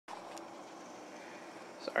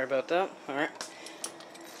Sorry about that. Alright.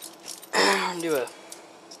 I'm going to do a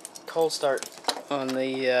cold start on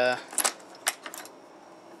the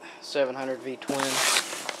 700V twin.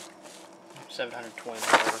 700 twin,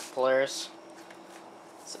 whatever. Polaris.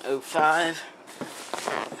 It's an 05.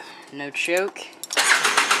 No choke.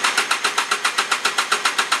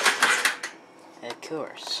 Of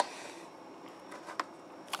course.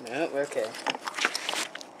 No, okay.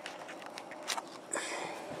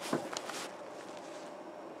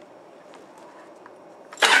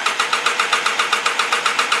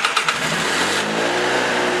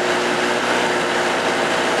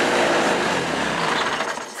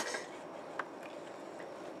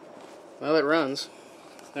 Well, it runs.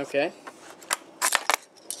 Okay.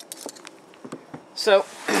 So,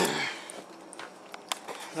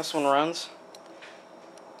 this one runs.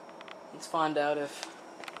 Let's find out if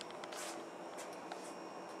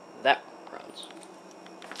that runs.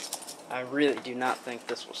 I really do not think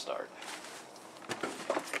this will start.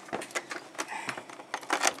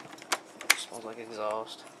 Smells like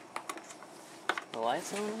exhaust. The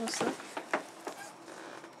lights on this thing?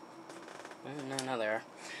 No, they are.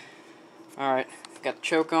 Alright, got the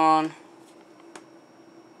choke on.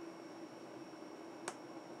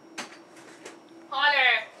 Hi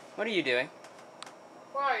there. What are you doing?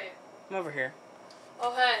 Where are you? I'm over here.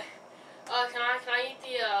 Oh hey. Can I eat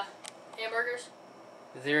the hamburgers?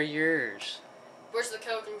 They're yours. Where's the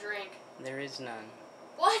Coke and drink? There is none.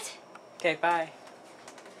 What? Okay, bye.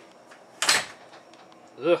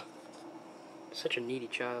 Ugh. Such a needy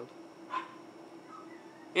child.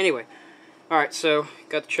 Anyway. Alright, so,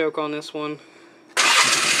 got the choke on this one.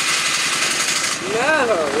 No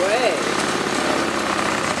way!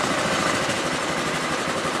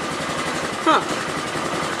 Huh.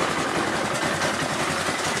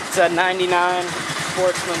 It's a 99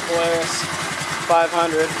 Sportsman Polaris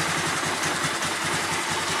 500.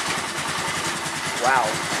 Wow.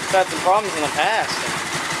 It's had some problems in the past.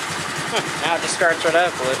 Huh. Now it just starts right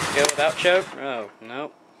up. Will it go without choke? Oh,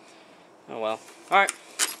 nope. Oh well. Alright.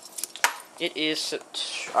 It is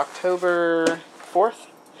October 4th.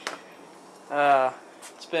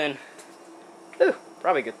 It's been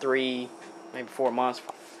probably a good 3, maybe 4 months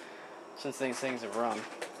since these things have run.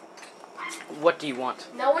 What do you want?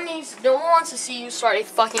 No one wants to see you start a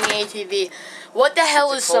fucking ATV. What the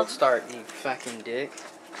hell is a cold start, you fucking dick.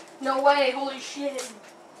 No way, holy shit.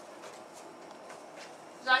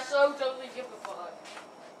 I so totally give a fuck.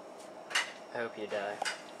 I hope you die.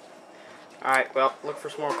 Alright, well, look for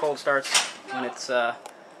some more cold starts when it's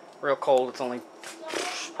real cold. It's only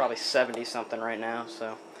probably 70 something right now,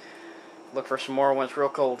 so look for some more when it's real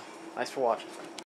cold. Thanks for watching.